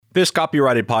This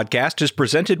copyrighted podcast is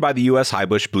presented by the U.S.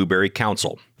 Highbush Blueberry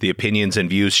Council. The opinions and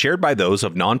views shared by those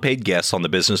of non-paid guests on the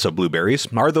business of blueberries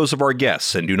are those of our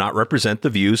guests and do not represent the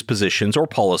views, positions, or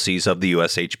policies of the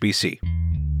USHBC.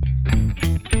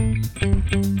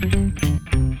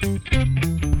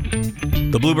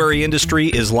 The blueberry industry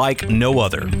is like no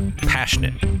other.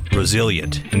 Passionate,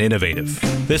 resilient, and innovative.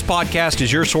 This podcast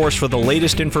is your source for the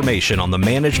latest information on the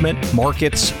management,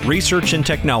 markets, research, and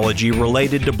technology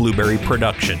related to blueberry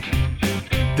production.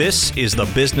 This is the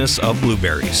Business of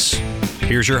Blueberries.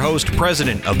 Here's your host,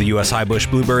 President of the U.S. Highbush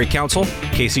Blueberry Council,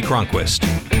 Kasey Cronquist.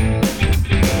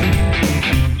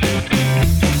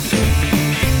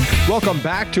 Welcome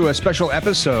back to a special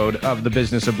episode of the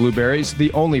Business of Blueberries,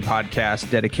 the only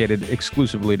podcast dedicated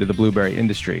exclusively to the blueberry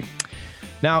industry.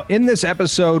 Now, in this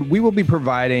episode, we will be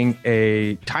providing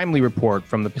a timely report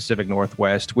from the Pacific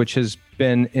Northwest, which has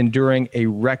been enduring a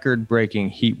record-breaking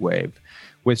heat wave,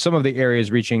 with some of the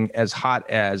areas reaching as hot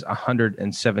as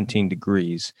 117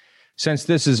 degrees. Since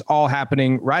this is all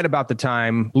happening right about the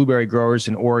time blueberry growers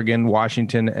in Oregon,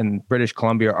 Washington, and British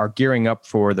Columbia are gearing up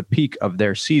for the peak of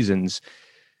their seasons,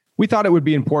 we thought it would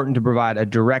be important to provide a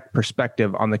direct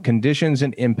perspective on the conditions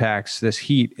and impacts this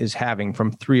heat is having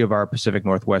from three of our Pacific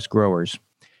Northwest growers.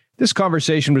 This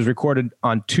conversation was recorded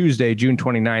on Tuesday, June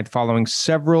 29th, following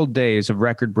several days of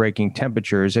record-breaking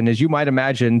temperatures. And as you might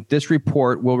imagine, this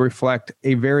report will reflect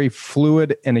a very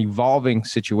fluid and evolving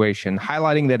situation,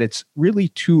 highlighting that it's really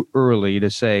too early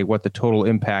to say what the total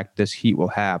impact this heat will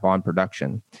have on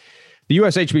production. The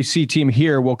USHBC team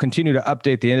here will continue to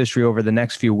update the industry over the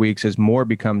next few weeks as more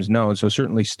becomes known, so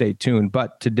certainly stay tuned.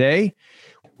 But today,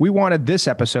 we wanted this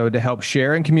episode to help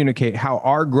share and communicate how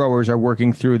our growers are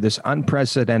working through this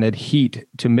unprecedented heat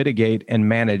to mitigate and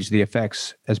manage the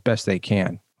effects as best they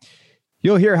can.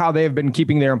 You'll hear how they have been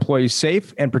keeping their employees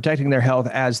safe and protecting their health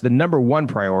as the number one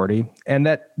priority, and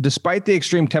that despite the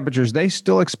extreme temperatures, they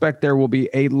still expect there will be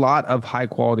a lot of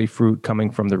high-quality fruit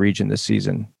coming from the region this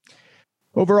season.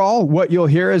 Overall, what you'll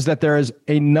hear is that there is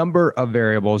a number of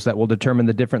variables that will determine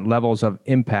the different levels of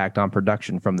impact on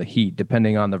production from the heat,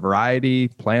 depending on the variety,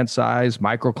 plant size,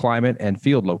 microclimate, and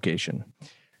field location.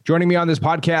 Joining me on this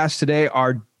podcast today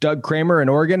are Doug Krahmer in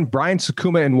Oregon, Bryan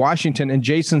Sakuma in Washington, and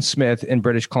Jason Smith in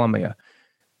British Columbia.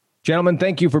 Gentlemen,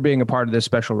 thank you for being a part of this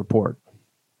special report.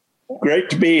 Great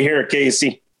to be here,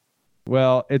 Kasey.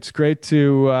 Well, it's great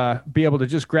to be able to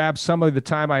just grab some of the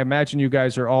time. I imagine you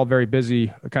guys are all very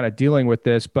busy kind of dealing with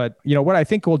this, but what I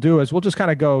think we'll do is we'll just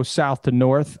kind of go south to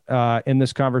north in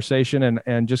this conversation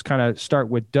and just kind of start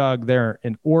with Doug there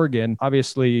in Oregon.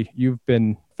 Obviously, you've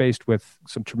been faced with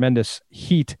some tremendous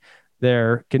heat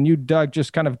there. Can you, Doug,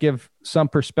 just kind of give some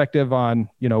perspective on,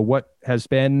 what has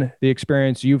been the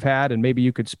experience you've had, and maybe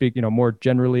you could speak, more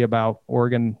generally about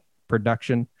Oregon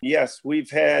production? Yes, we've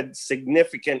had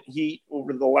significant heat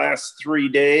over the last 3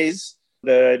 days.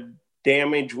 The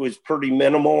damage was pretty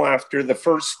minimal after the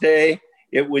first day.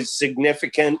 It was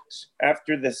significant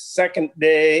after the second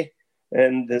day.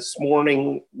 And this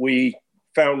morning, we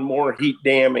found more heat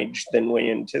damage than we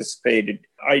anticipated.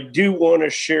 I do want to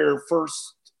share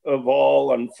first of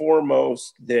all and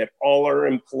foremost that all our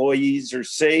employees are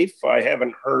safe. I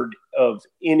haven't heard of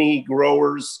any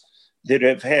growers that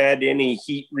have had any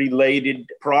heat-related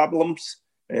problems.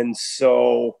 And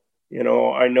so,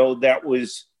 I know that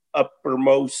was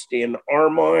uppermost in our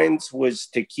minds, was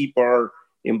to keep our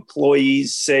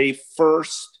employees safe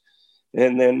first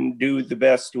and then do the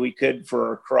best we could for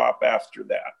our crop after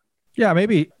that. Yeah,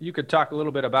 maybe you could talk a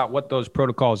little bit about what those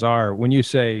protocols are. When you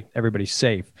say everybody's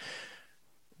safe,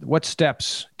 what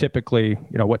steps typically,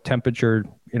 what temperature,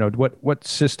 what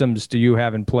systems do you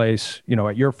have in place,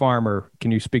 at your farm, or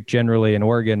can you speak generally in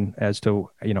Oregon as to,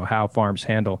 how farms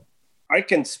handle? I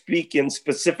can speak in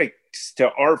specifics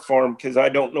to our farm because I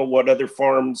don't know what other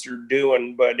farms are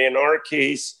doing. But in our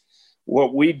case,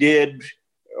 what we did,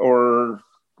 or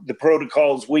the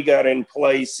protocols we got in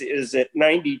place, is at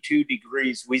 92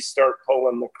 degrees, we start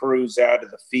pulling the crews out of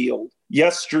the field.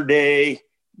 Yesterday,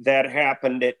 that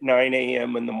happened at 9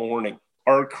 a.m. in the morning.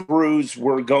 Our crews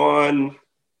were gone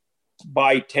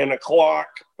by 10 o'clock.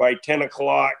 By 10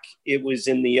 o'clock, it was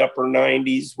in the upper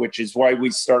 90s, which is why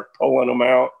we start pulling them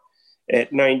out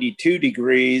at 92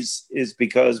 degrees, is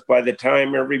because by the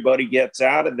time everybody gets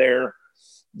out of there,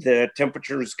 the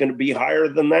temperature is going to be higher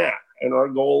than that. And our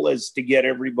goal is to get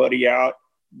everybody out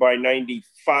by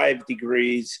 95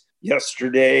 degrees.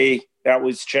 Yesterday, that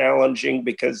was challenging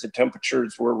because the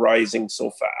temperatures were rising so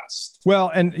fast.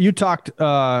 Well, and you talked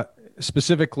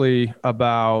specifically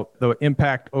about the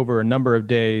impact over a number of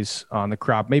days on the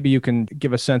crop. Maybe you can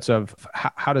give a sense of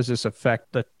how does this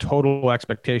affect the total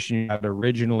expectation you had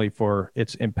originally for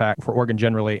its impact for Oregon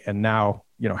generally, and now,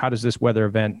 how does this weather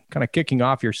event kind of kicking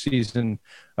off your season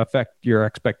affect your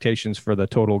expectations for the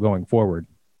total going forward?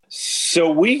 So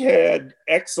we had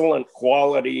excellent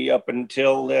quality up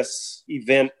until this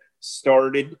event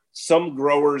started. Some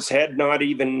growers had not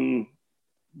even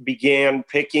began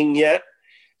picking yet.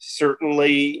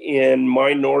 Certainly in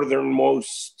my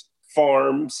northernmost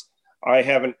farms, I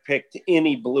haven't picked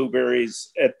any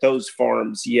blueberries at those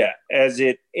farms yet. As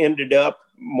it ended up,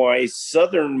 my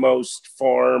southernmost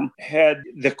farm had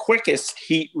the quickest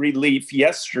heat relief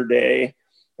yesterday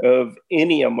of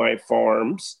any of my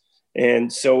farms.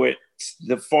 And so it's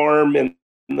the farm in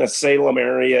the Salem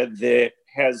area that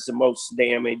has the most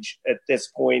damage at this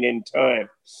point in time.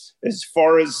 As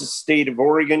far as the state of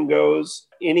Oregon goes,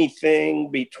 anything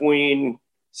between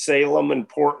Salem and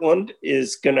Portland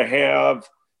is going to have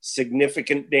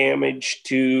significant damage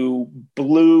to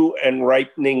blue and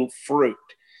ripening fruit.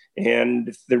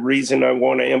 And the reason I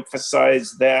want to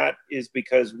emphasize that is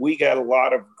because we got a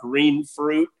lot of green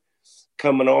fruit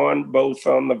coming on, both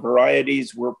on the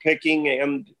varieties we're picking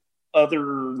and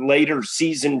other later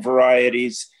season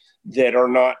varieties that are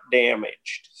not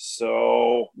damaged.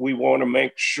 So we want to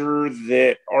make sure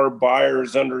that our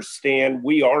buyers understand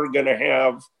we are going to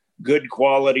have good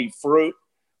quality fruit.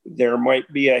 There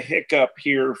might be a hiccup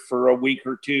here for a week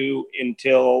or two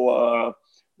until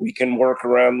we can work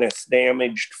around this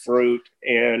damaged fruit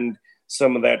and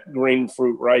some of that green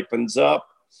fruit ripens up.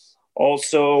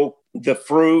 Also, the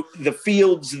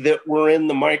fields that were in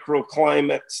the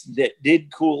microclimates that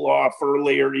did cool off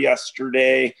earlier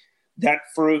yesterday, that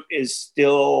fruit is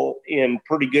still in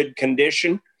pretty good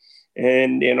condition.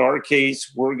 And in our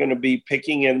case, we're going to be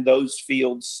picking in those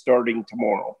fields starting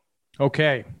tomorrow.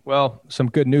 Okay. Well, some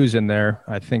good news in there.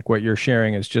 I think what you're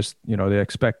sharing is just, they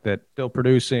expect that still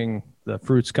producing, the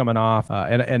fruit's coming off.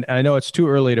 And I know it's too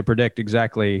early to predict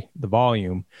exactly the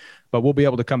volume, but we'll be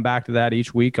able to come back to that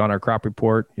each week on our crop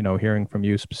report, hearing from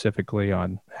you specifically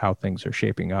on how things are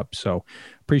shaping up. So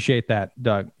appreciate that,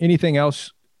 Doug. Anything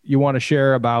else you want to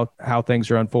share about how things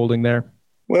are unfolding there?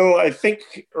 Well, I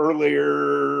think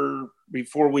earlier,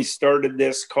 before we started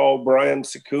this call, Bryan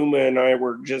Sakuma and I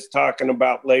were just talking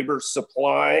about labor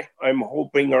supply. I'm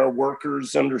hoping our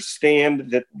workers understand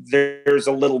that there's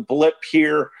a little blip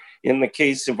here in the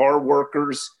case of our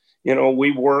workers.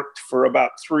 We worked for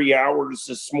about 3 hours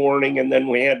this morning, and then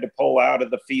we had to pull out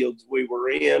of the fields we were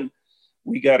in.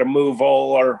 We got to move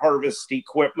all our harvest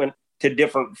equipment to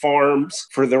different farms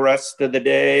for the rest of the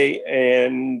day,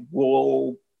 and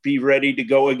we'll be ready to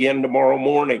go again tomorrow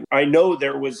morning. I know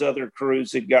there was other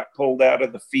crews that got pulled out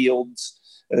of the fields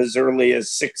as early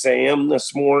as 6 a.m.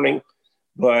 this morning,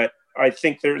 but I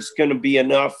think there's going to be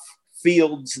enough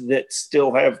fields that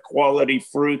still have quality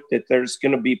fruit that there's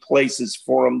going to be places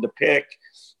for them to pick,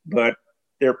 but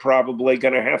they're probably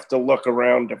going to have to look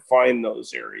around to find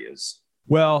those areas.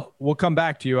 Well, we'll come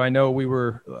back to you. I know we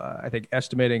were, I think,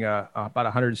 estimating about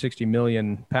 160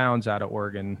 million pounds out of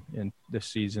Oregon in this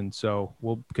season. So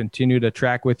we'll continue to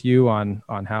track with you on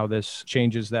how this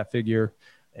changes that figure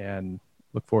and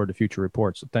look forward to future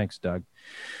reports. So thanks, Doug.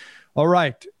 All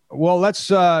right. Well, let's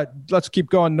keep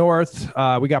going north.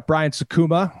 We got Bryan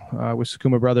Sakuma with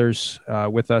Sakuma Brothers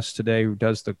with us today, who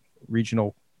does the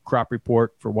regional crop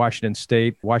report for Washington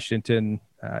State. Washington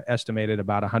estimated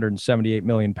about 178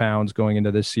 million pounds going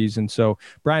into this season. So,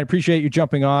 Bryan, appreciate you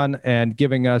jumping on and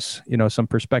giving us, some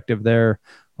perspective there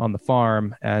on the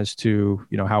farm as to,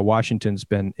 how Washington's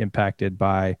been impacted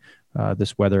by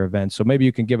this weather event. So maybe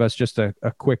you can give us just a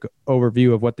quick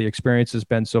overview of what the experience has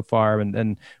been so far. And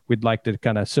then we'd like to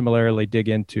kind of similarly dig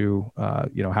into,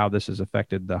 how this has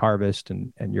affected the harvest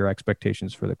and your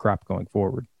expectations for the crop going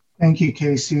forward. Thank you,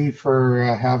 Kasey, for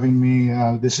having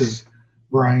me. This is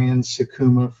Bryan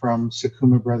Sakuma from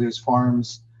Sakuma Brothers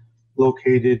Farms,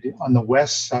 located on the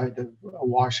west side of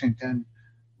Washington,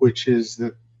 which is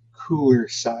the cooler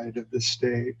side of the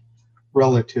state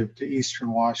relative to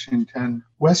eastern Washington.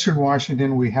 Western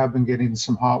Washington, we have been getting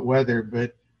some hot weather,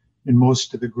 but in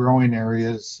most of the growing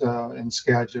areas in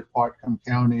Skagit, Whatcom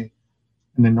County,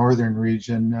 in the northern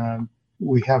region,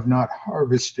 we have not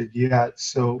harvested yet,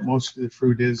 so most of the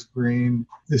fruit is green.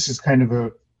 This is kind of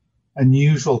a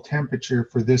unusual temperature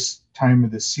for this time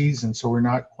of the season, so we're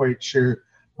not quite sure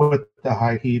what the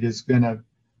high heat is going to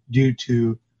do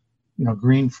to,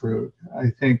 green fruit.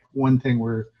 I think one thing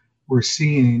we're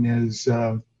seeing is,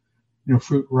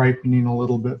 fruit ripening a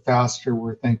little bit faster.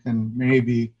 We're thinking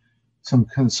maybe some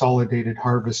consolidated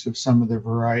harvest of some of the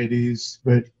varieties,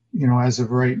 but as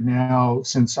of right now,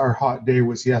 since our hot day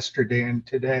was yesterday and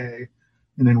today,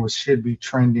 and then we should be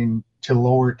trending to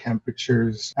lower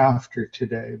temperatures after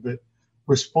today, but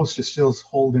we're supposed to still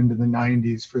hold into the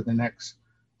 90s for the next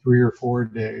 3 or 4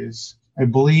 days. I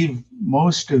believe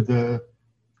most of the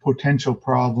potential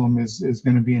problem is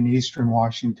going to be in eastern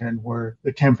Washington, where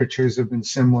the temperatures have been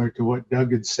similar to what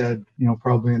Doug had said,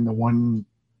 probably in the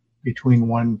between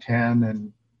 110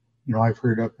 and, I've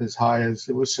heard up as high as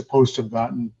it was supposed to have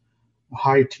gotten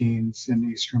high teens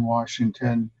in eastern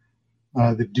Washington.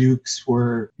 The Dukes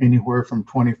were anywhere from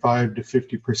 25 to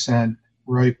 50%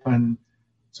 ripen.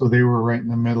 So they were right in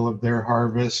the middle of their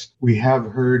harvest. We have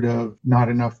heard of not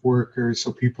enough workers,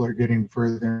 so people are getting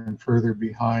further and further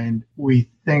behind. We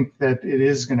think that it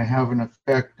is going to have an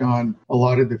effect on a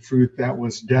lot of the fruit that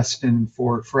was destined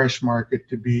for fresh market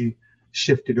to be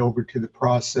shifted over to the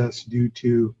process due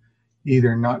to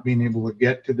either not being able to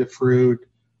get to the fruit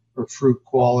or fruit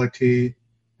quality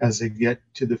as they get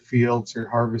to the fields or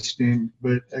harvesting.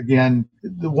 But again,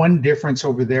 the one difference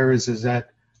over there is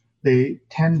that they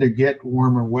tend to get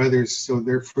warmer weather, so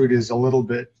their fruit is a little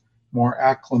bit more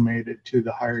acclimated to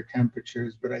the higher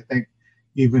temperatures. But I think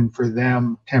even for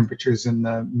them, temperatures in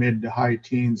the mid to high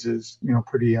teens is,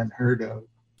 pretty unheard of.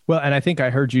 Well, and I think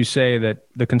I heard you say that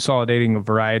the consolidating of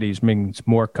varieties means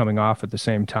more coming off at the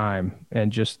same time,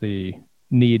 and just the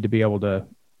need to be able to,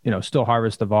 still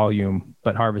harvest the volume,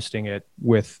 but harvesting it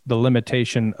with the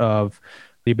limitation of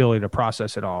the ability to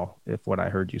process it all, if what I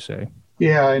heard you say.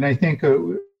 Yeah, and I think,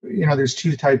 there's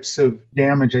two types of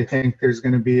damage. I think there's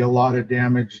going to be a lot of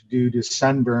damage due to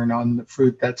sunburn on the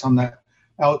fruit that's on the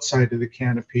outside of the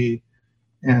canopy.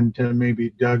 And to maybe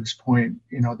Doug's point,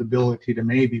 the ability to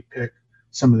maybe pick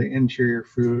some of the interior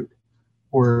fruit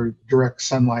or direct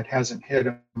sunlight hasn't hit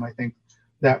them. I think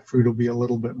that fruit will be a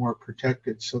little bit more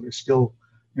protected. So there's still,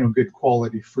 good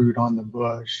quality fruit on the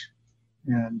bush.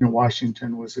 And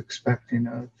Washington was expecting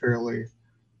a fairly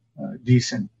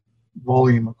decent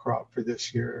volume of crop for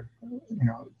this year,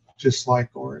 just like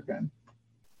Oregon.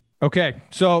 Okay.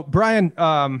 So Bryan,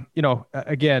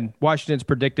 again, Washington's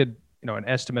predicted, an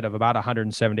estimate of about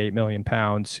 178 million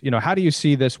pounds. How do you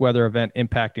see this weather event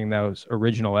impacting those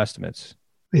original estimates?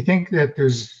 I think that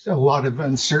there's a lot of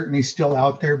uncertainty still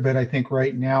out there, but I think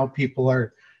right now people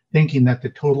are thinking that the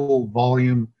total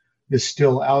volume is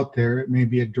still out there. It may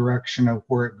be a direction of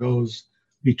where it goes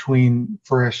between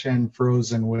fresh and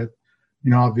frozen with,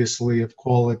 obviously if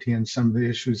quality and some of the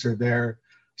issues are there,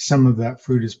 some of that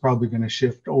fruit is probably going to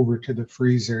shift over to the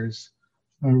freezers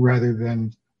rather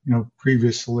than,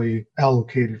 previously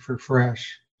allocated for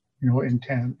fresh,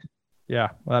 intent. Yeah,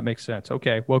 well, that makes sense.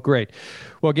 Okay, well, great.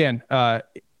 Well, again,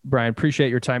 Bryan, appreciate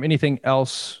your time. Anything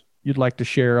else you'd like to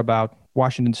share about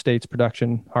Washington State's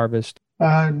production harvest?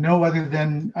 No, other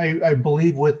than I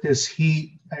believe with this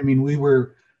heat, we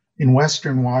were in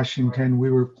Western Washington, we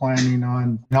were planning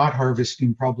on not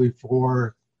harvesting probably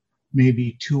for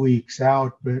maybe 2 weeks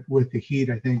out, but with the heat,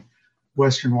 I think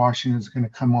Western Washington is going to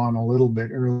come on a little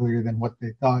bit earlier than what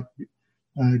they thought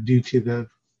due to the,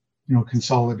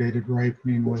 consolidated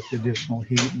ripening with additional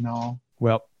heat and all.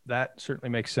 Well, that certainly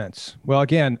makes sense. Well,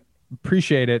 again,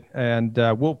 appreciate it. And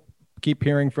we'll keep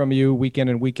hearing from you week in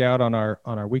and week out on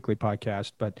our weekly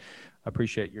podcast, but I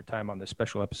appreciate your time on this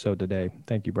special episode today.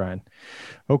 Thank you, Bryan.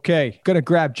 Okay, going to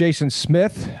grab Jason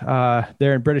Smith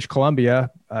there in British Columbia.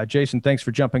 Jason, thanks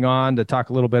for jumping on to talk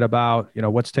a little bit about,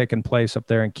 what's taking place up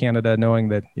there in Canada, knowing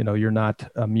that, you're not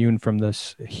immune from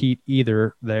this heat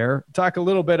either there. Talk a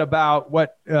little bit about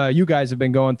what you guys have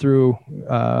been going through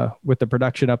with the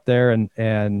production up there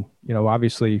and,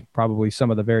 obviously probably some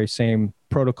of the very same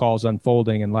protocols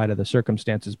unfolding in light of the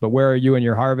circumstances, but where are you in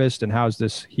your harvest and how's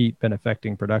this heat been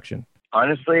affecting production?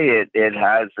 Honestly, it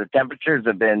has. The temperatures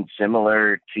have been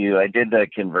similar to, I did the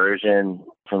conversion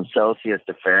from Celsius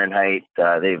to Fahrenheit.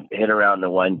 They've hit around the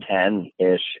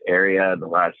 110-ish area the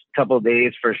last couple of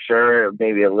days for sure.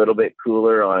 Maybe a little bit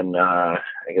cooler on, I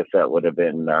guess that would have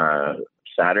been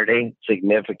Saturday.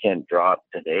 Significant drop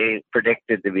today.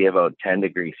 Predicted to be about 10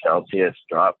 degrees Celsius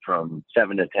drop from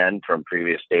 7 to 10 from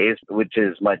previous days, which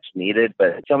is much needed.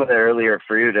 But some of the earlier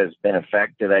fruit has been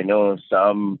affected. I know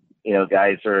some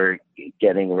guys are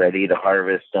getting ready to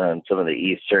harvest on some of the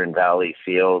Eastern Valley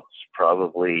fields,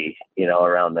 probably,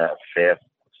 around that 5th,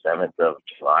 7th of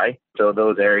July. So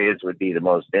those areas would be the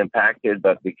most impacted,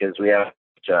 but because we have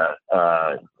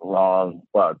long,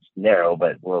 well, it's narrow,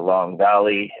 but a long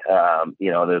valley.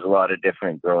 There's a lot of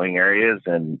different growing areas.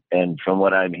 And from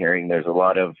what I'm hearing, there's a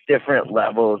lot of different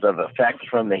levels of effect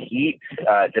from the heat,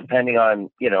 depending on,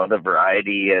 the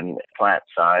variety and plant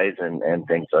size and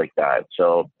things like that.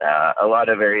 So a lot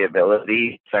of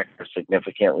variability affects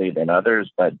significantly than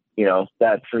others, but,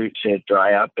 that fruit should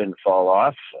dry up and fall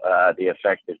off, the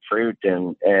affected fruit,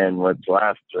 and what's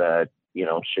left,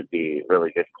 should be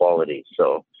really good quality.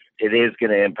 So it is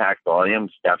going to impact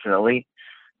volumes, definitely.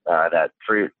 That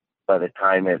fruit, by the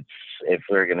time if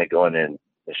we're going to go in and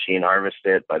machine harvest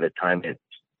it, by the time it's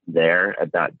there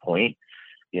at that point,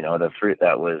 the fruit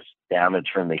that was damaged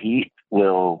from the heat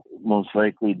will most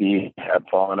likely be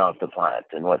falling off the plant,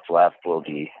 and what's left will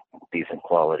be decent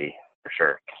quality for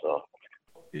sure. So.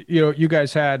 You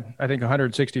guys had, I think,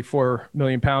 164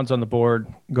 million pounds on the board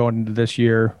going into this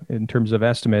year in terms of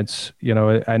estimates.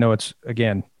 I know it's,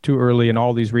 again, too early in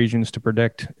all these regions to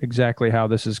predict exactly how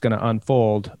this is going to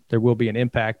unfold. There will be an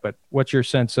impact, but what's your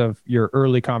sense of your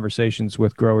early conversations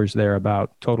with growers there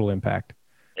about total impact?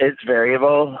 It's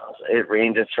variable. It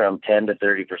ranges from 10 to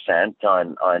 30%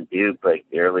 on Duke, like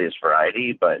the earliest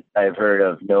variety, but I've heard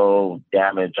of no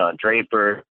damage on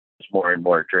Draper. More and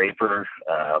more Draper.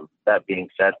 That being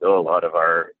said, though, a lot of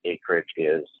our acreage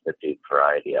is the Duke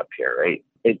variety up here, right?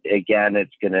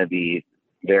 It's going to be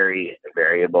very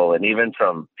variable. And even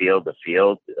from field to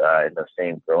field in the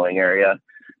same growing area,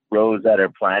 rows that are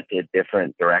planted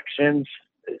different directions,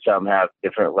 some have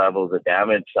different levels of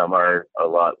damage. Some are a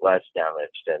lot less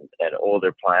damaged, and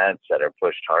older plants that are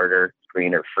pushed harder,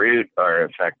 greener fruit, are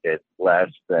affected less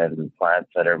than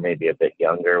plants that are maybe a bit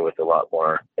younger with a lot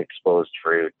more exposed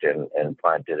fruit and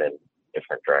planted in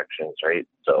different directions, right?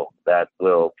 So that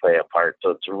will play a part.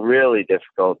 So it's really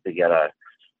difficult to get a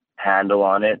handle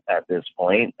on it at this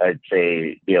point. I'd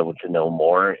say be able to know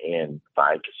more in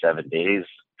 5 to 7 days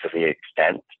to the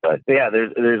extent, but yeah,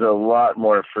 there's a lot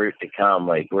more fruit to come.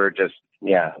 Like we're just,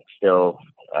 still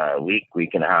a week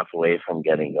and a half away from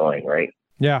getting going, right?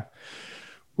 Yeah.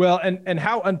 Well, and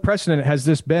how unprecedented has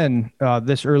this been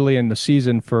this early in the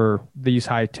season for these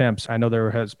high temps? I know there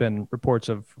has been reports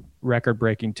of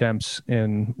record-breaking temps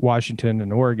in Washington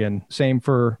and Oregon. Same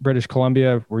for British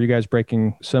Columbia. Were you guys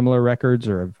breaking similar records,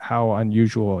 or how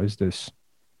unusual is this?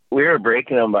 We were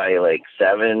breaking them by like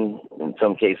 7, in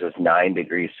some cases 9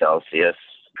 degrees Celsius,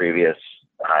 previous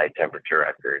high temperature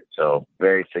record. So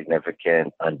very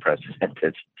significant,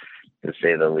 unprecedented to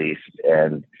say the least.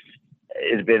 And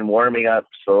it's been warming up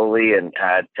slowly, and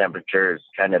had temperatures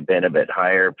kind of been a bit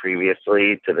higher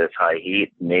previously to this high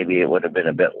heat, maybe it would have been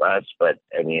a bit less. But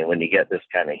I mean, when you get this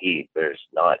kind of heat, there's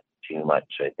not too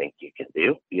much I think you can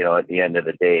do. At the end of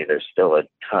the day, there's still a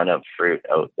ton of fruit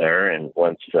out there, and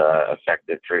once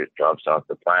affected fruit drops off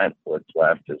the plant, what's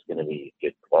left is going to be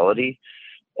good quality.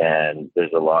 And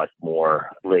there's a lot more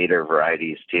later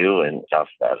varieties too, and stuff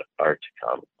that are to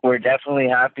come. We're definitely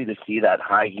happy to see that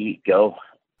high heat go.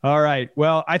 All right.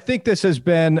 Well, I think this has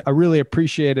been a really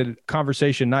appreciated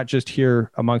conversation, not just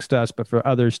here amongst us, but for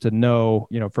others to know,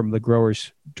 from the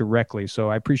growers directly.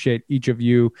 So I appreciate each of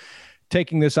you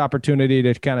taking this opportunity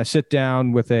to kind of sit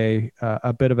down with a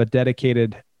bit of a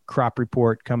dedicated crop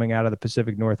report coming out of the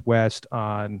Pacific Northwest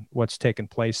on what's taken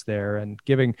place there, and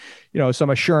giving,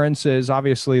 some assurances.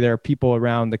 Obviously, there are people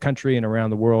around the country and around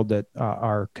the world that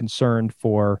are concerned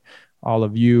for all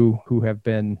of you who have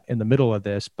been in the middle of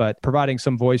this, but providing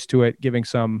some voice to it, giving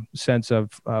some sense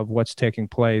of what's taking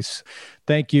place.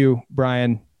 Thank you,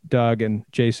 Bryan, Doug, and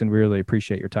Jason. We really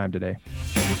appreciate your time today.